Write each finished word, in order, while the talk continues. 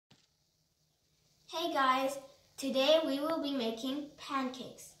Hey guys, today we will be making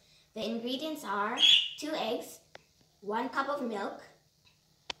pancakes. The ingredients are 2 eggs, 1 cup of milk,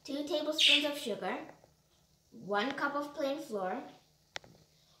 2 tablespoons of sugar, 1 cup of plain flour,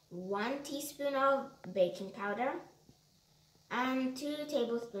 1 teaspoon of baking powder, and 2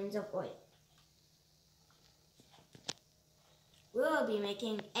 tablespoons of oil. We will be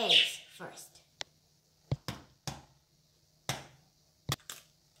making eggs first.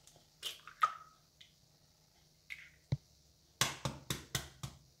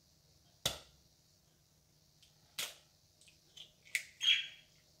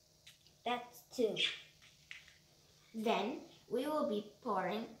 That's 2. Then we will be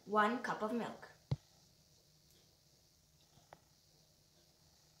pouring 1 cup of milk.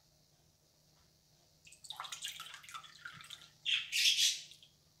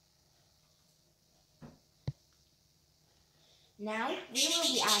 Now we will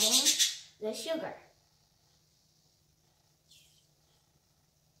be adding the sugar.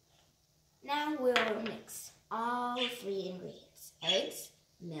 Now we will mix all 3 ingredients: eggs,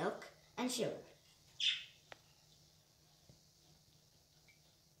 milk, and sugar.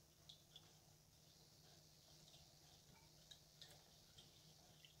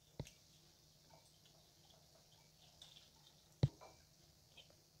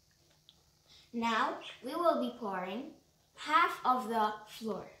 Now we will be pouring half of the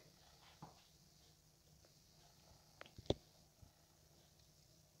flour.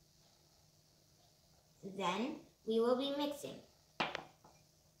 Then we will be mixing.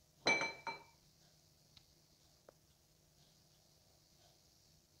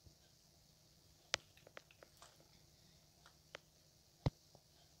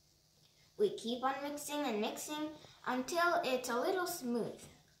 We keep on mixing and mixing until it's a little smooth.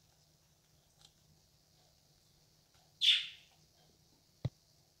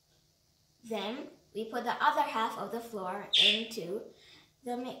 Then we put the other half of the flour into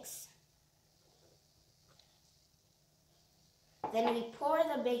the mix. Then we pour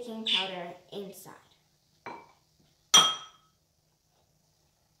the baking powder inside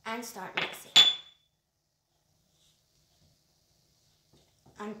and start mixing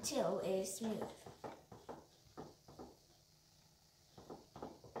until it is smooth.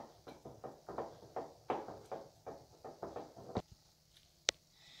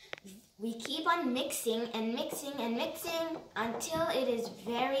 We keep on mixing and mixing and mixing until it is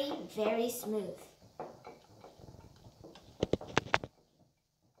very, very smooth.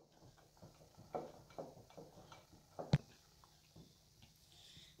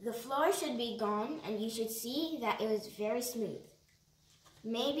 The flour should be gone and you should see that it was very smooth.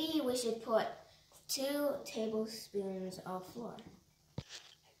 Maybe we should put 2 tablespoons of flour.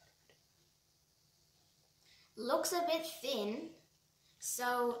 Looks a bit thin,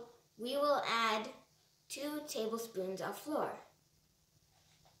 so we will add 2 tablespoons of flour.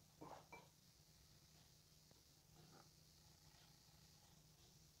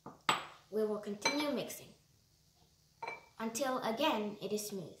 We will continue mixing until again it is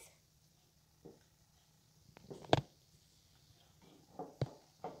smooth.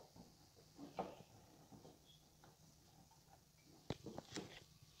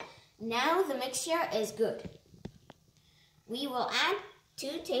 Now the mixture is good. We will add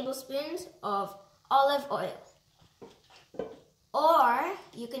 2 tablespoons of olive oil, or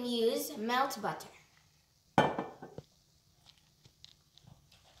you can use melt butter.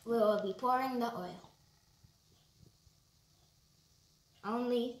 We will be pouring the oil.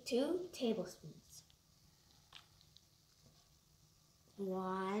 Only 2 tablespoons.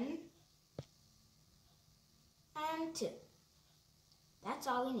 1 and 2. That's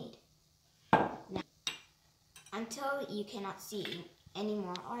all we need. Now, until you cannot see any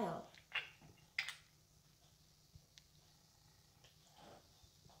more oil.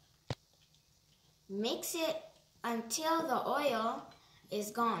 Mix it until the oil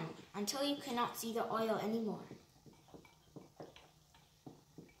is gone, until you cannot see the oil anymore.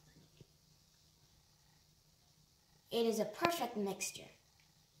 It is a perfect mixture.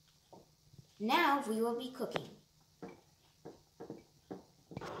 Now we will be cooking.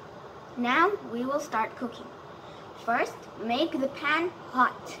 Now we will start cooking. First, make the pan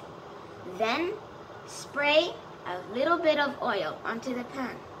hot. Then, spray a little bit of oil onto the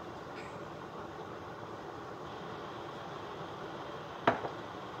pan.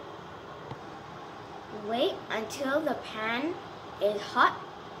 Wait until the pan is hot,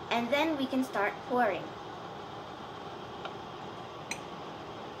 and then we can start pouring.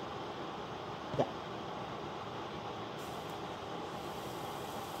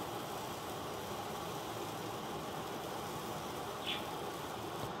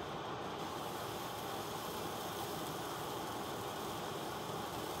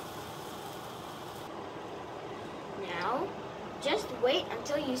 Wait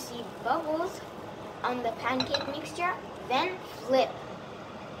until you see bubbles on the pancake mixture, then flip.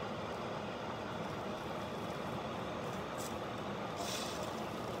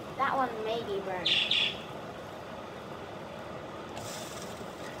 That one may be burned.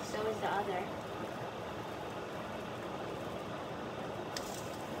 So is the other.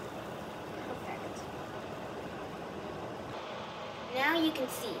 Perfect. Now you can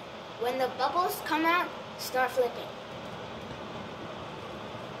see, when the bubbles come out, start flipping.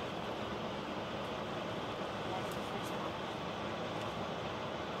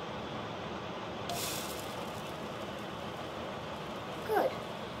 Good.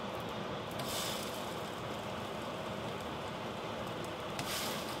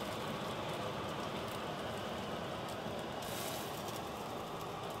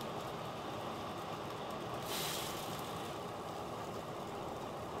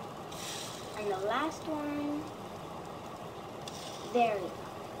 And the last one, there we go.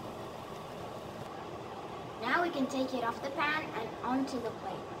 Now we can take it off the pan and onto the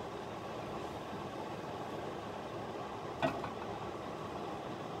plate.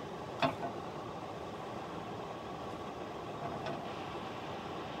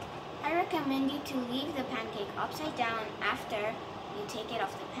 I recommend you to leave the pancake upside down after you take it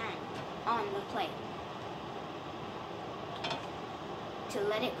off the pan on the plate to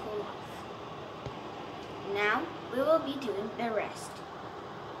let it cool off. Now we will be doing the rest.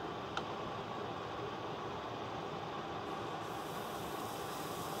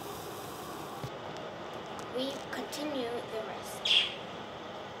 We continue the rest.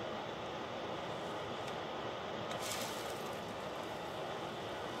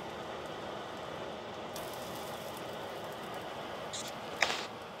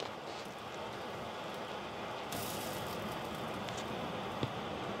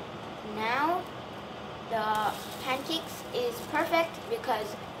 Now the pancakes is perfect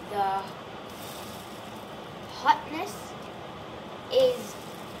because the hotness is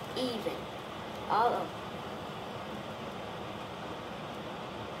even all over.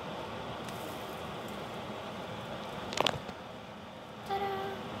 Ta-da!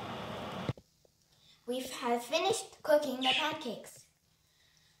 We have finished cooking the pancakes.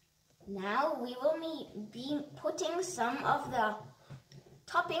 Now we will be putting some of the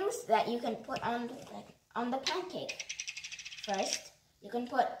toppings that you can put on the pancake. First, you can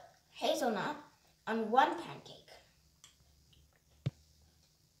put hazelnut on one pancake.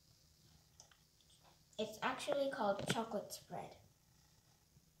 It's actually called chocolate spread.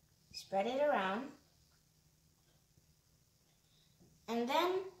 Spread it around and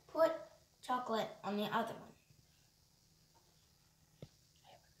then put chocolate on the other one.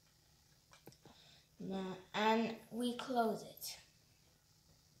 Now, and we close it.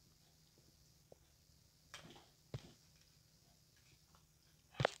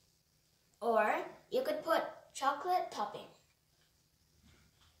 Or you could put chocolate topping.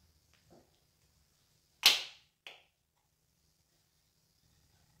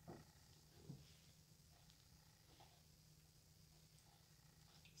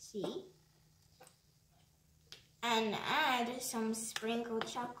 See? And add some sprinkled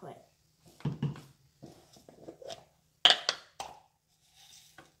chocolate.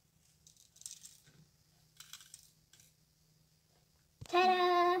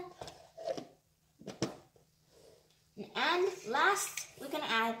 Ta-da! And last, we can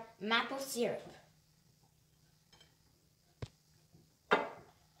add maple syrup.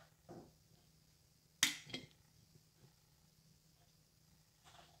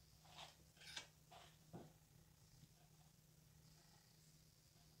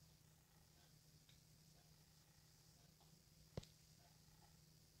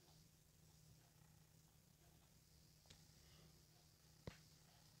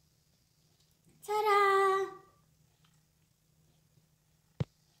 Ta-da!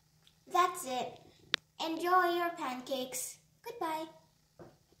 That's it. Enjoy your pancakes. Goodbye.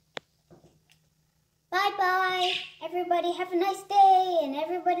 Bye-bye. Everybody have a nice day, and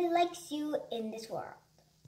everybody likes you in this world.